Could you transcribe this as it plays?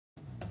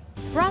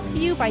Brought to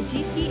you by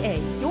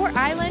GTA, your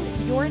island,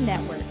 your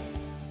network.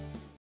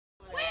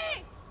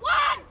 We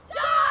want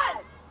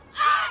Jon!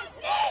 I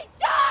need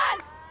Jon!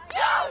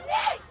 You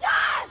need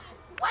Jon!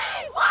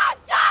 We want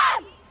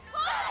Jon!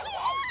 We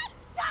want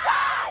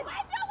Jon!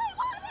 When do we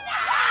want it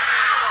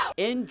now?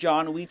 In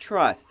Jon we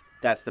trust.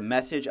 That's the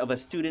message of a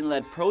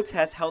student-led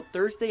protest held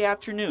Thursday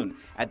afternoon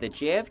at the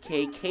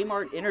JFK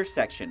Kmart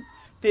intersection.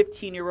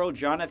 15-year-old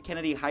John F.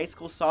 Kennedy High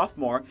School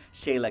sophomore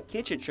Shayla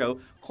Kichicho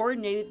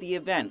coordinated the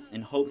event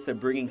in hopes of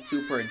bringing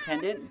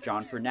Superintendent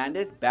Jon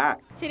Fernandez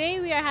back. Today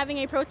we are having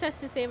a protest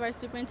to save our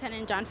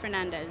Superintendent Jon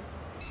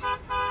Fernandez.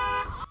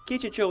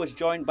 Kichicho was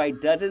joined by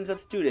dozens of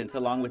students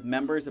along with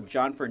members of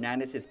Jon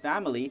Fernandez's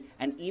family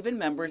and even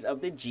members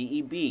of the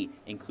GEB,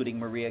 including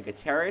Maria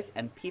Gutierrez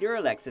and Peter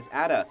Alexis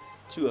Atta,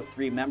 2 of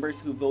 3 members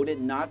who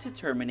voted not to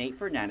terminate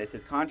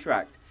Fernandez's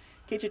contract.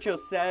 Kichicho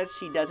says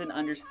she doesn't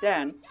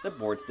understand the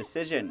board's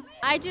decision.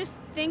 I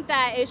just think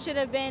that it should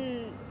have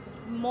been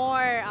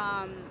more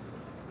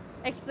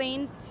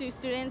explained to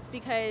students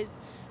because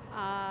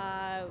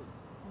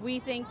we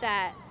think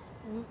that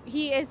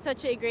he is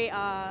such a great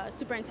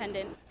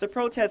superintendent. The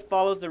protest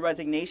follows the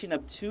resignation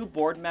of 2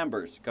 board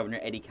members. Governor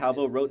Eddie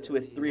Calvo wrote to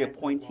his 3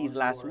 appointees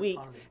last week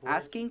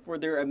asking for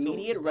their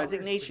immediate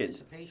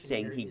resignations,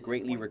 saying he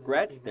greatly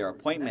regrets their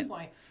appointments.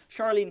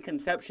 Charlene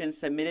Concepcion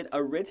submitted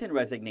a written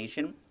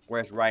resignation,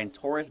 whereas Ryan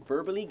Torres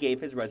verbally gave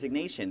his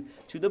resignation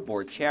to the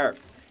board chair.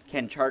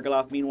 Ken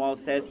Chargaloff, meanwhile,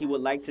 says he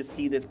would like to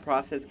see this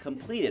process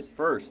completed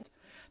first.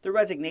 The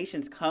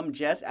resignations come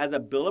just as a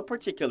bill of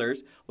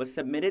particulars was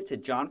submitted to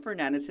Jon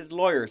Fernandez's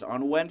lawyers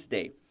on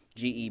Wednesday.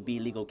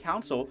 GEB legal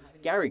counsel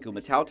Gary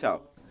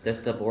Gumatauto.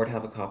 Does the board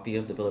have a copy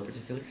of the bill of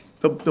particulars?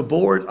 The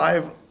board,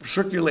 I've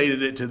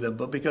circulated it to them,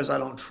 but because I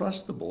don't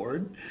trust the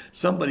board,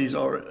 somebody's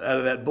out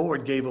of that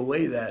board gave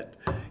away that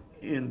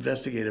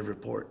investigative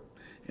report.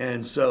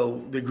 And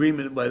so the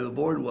agreement by the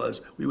board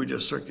was we would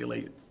just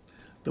circulate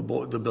the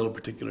bill of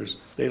particulars.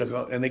 They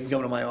look, and they can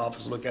come to my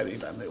office and look at it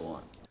anytime they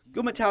want.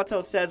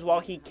 Gumatauto says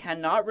while he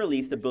cannot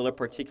release the bill of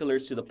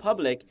particulars to the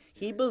public,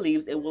 he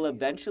believes it will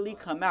eventually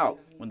come out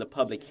when the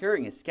public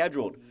hearing is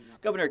scheduled.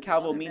 Governor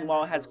Calvo,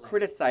 meanwhile, has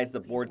criticized the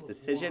board's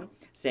decision,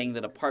 saying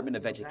the Department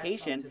of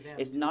Education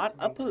is not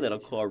a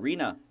political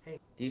arena.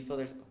 Do you feel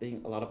there's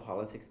a lot of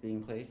politics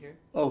being played here?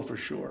 Oh, for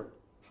sure.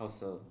 How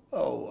so?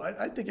 Oh,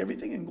 I think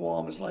everything in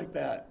Guam is like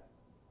that.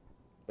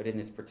 But in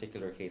this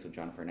particular case with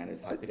Jon Fernandez,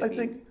 how could it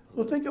be?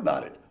 Well, think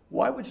about it.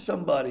 Why would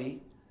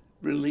somebody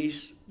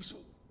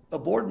a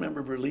board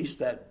member release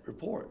that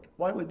report?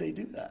 Why would they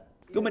do that?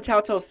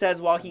 Gumatauto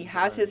says while he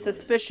has his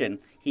suspicion,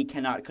 he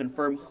cannot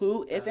confirm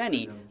who, if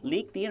any,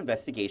 leaked the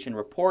investigation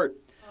report.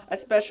 A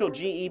special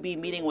GEB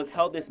meeting was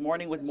held this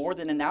morning with more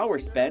than an hour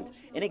spent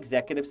in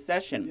executive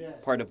session,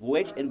 part of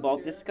which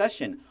involved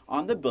discussion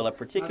on the bill of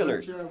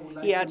particulars.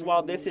 He adds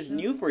while this is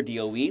new for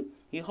DOE,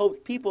 he hopes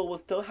people will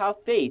still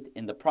have faith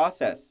in the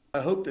process.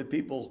 I hope that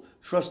people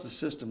trust the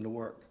system to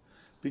work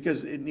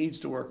because it needs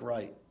to work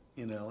right,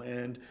 you know,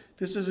 and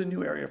this is a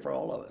new area for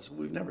all of us.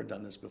 We've never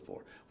done this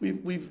before.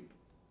 We've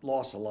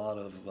lost a lot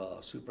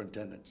of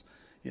superintendents,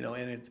 you know,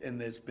 and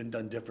it's been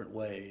done different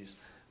ways.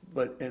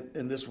 But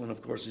and this one,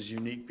 of course, is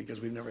unique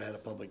because we've never had a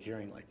public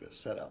hearing like this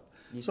set up.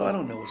 So I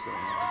don't know what's going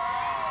to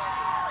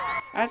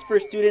happen. As for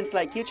students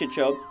like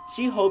Kichicho,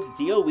 she hopes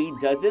DOE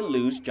doesn't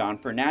lose Jon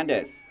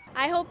Fernandez.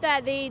 I hope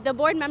that the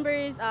board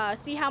members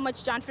see how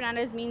much Jon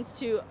Fernandez means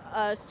to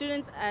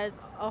students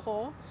as a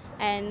whole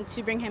and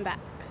to bring him back.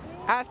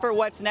 As for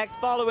what's next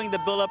following the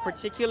bill of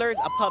particulars,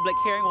 a public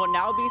hearing will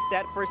now be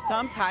set for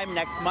sometime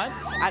next month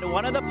at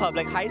one of the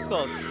public high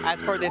schools.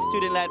 As for this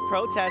student-led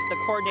protest, the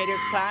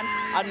coordinators plan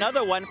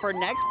another one for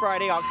next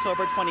Friday,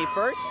 October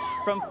 21st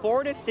from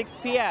 4 to 6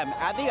 p.m.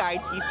 at the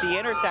ITC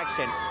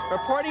intersection.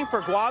 Reporting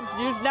for Guam's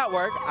News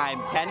Network,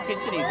 I'm Ken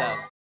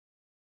Quintanilla.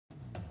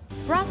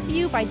 Brought to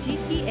you by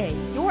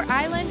GTA, your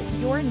island,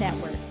 your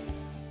network.